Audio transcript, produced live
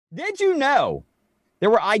Did you know there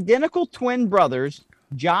were identical twin brothers,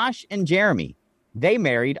 Josh and Jeremy? They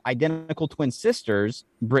married identical twin sisters,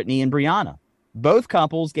 Brittany and Brianna. Both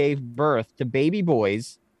couples gave birth to baby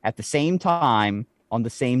boys at the same time on the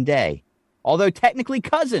same day. Although technically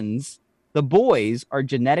cousins, the boys are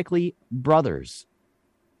genetically brothers.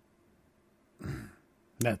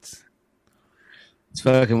 That's It's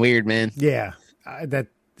fucking weird, man. yeah.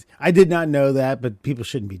 I did not know that, but people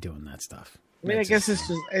shouldn't be doing that stuff. I mean, I guess it's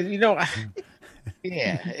just,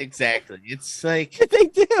 yeah, exactly. It's like They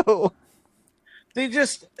do. they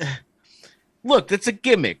just look. That's a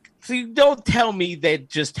gimmick. So you don't tell me they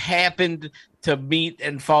just happened to meet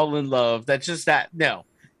and fall in love. That's just that. No.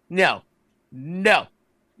 I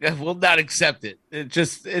will not accept it.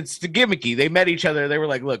 It's the gimmicky. They met each other. They were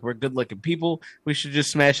like, look, we're good looking people. We should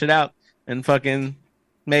just smash it out and fucking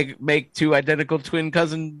make two identical twin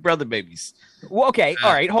cousin brother babies. Well, okay,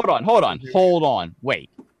 all right, hold on. Wait,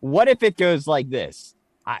 what if it goes like this?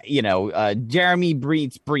 Jeremy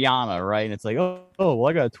breeds Brianna, right? And it's like, oh, well,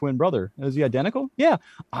 I got a twin brother. Is he identical? Yeah,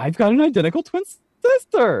 I've got an identical twin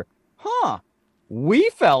sister. Huh. We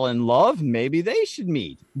fell in love. Maybe they should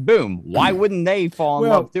meet. Boom. Why wouldn't they fall in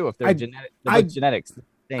love too if they're genetics?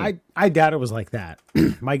 I doubt it was like that.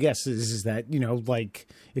 My guess is that, like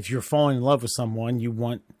if you're falling in love with someone, you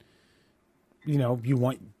want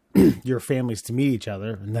your families to meet each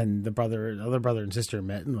other, and then the other brother and sister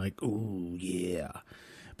met and like, ooh, yeah.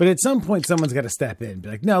 But at some point, someone's got to step in and be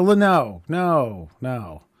like, no.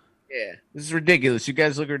 Yeah, this is ridiculous. You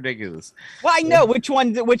guys look ridiculous. Well, I know which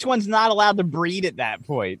one's not allowed to breed at that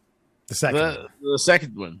point. The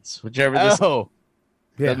second ones, whichever. Yeah.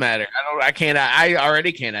 Doesn't matter. I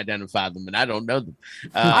already can't identify them, and I don't know them.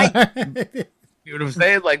 You know what I'm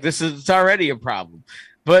saying? Like it's already a problem.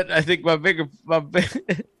 But I think the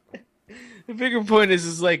bigger point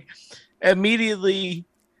is like immediately,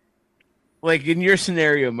 like in your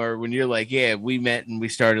scenario, Murr, when you're like, yeah, we met and we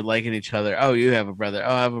started liking each other. Oh, you have a brother.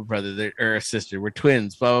 Oh, I have a brother or a sister. We're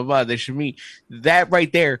twins. Blah blah blah. They should meet. That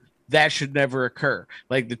right there. That should never occur.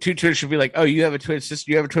 Like the two twins should be like, oh, you have a twin sister,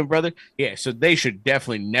 you have a twin brother. Yeah, so they should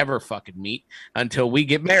definitely never fucking meet until we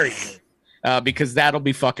get married, because that'll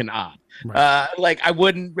be fucking odd. Right. Like I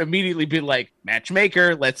wouldn't immediately be like,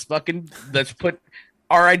 matchmaker, let's put let's put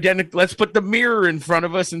the mirror in front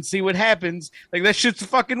of us and see what happens. Like that shit's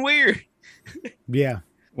fucking weird. Yeah.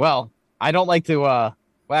 Well, I don't like to. Well,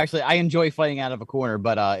 actually, I enjoy fighting out of a corner,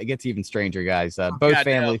 but it gets even stranger, guys.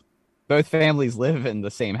 Both families live in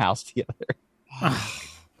the same house together.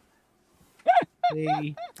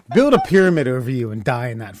 Build a pyramid over you and die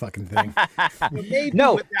in that fucking thing. Maybe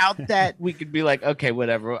without that, we could be like, okay,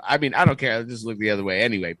 whatever. I mean, I don't care. I'll just look the other way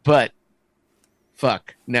anyway. But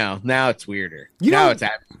fuck, no. Now it's weirder. It's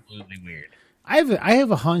absolutely weird. I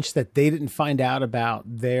have a hunch that they didn't find out about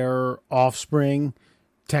their offspring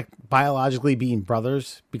biologically being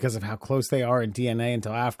brothers because of how close they are in DNA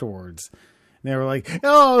until afterwards. And they were like,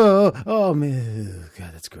 oh man,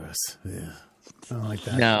 God, that's gross. Yeah. I don't like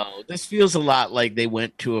that. No, this feels a lot like they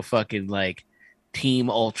went to a fucking like team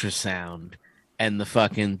ultrasound and the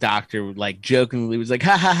fucking doctor like jokingly was like,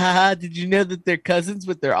 ha ha ha ha, did you know that they're cousins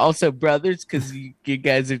but they're also brothers because you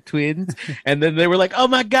guys are twins? And then they were like, oh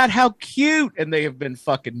my God, how cute. And they have been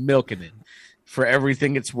fucking milking it for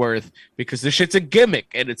everything it's worth because this shit's a gimmick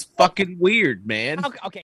and it's fucking weird, man. Okay.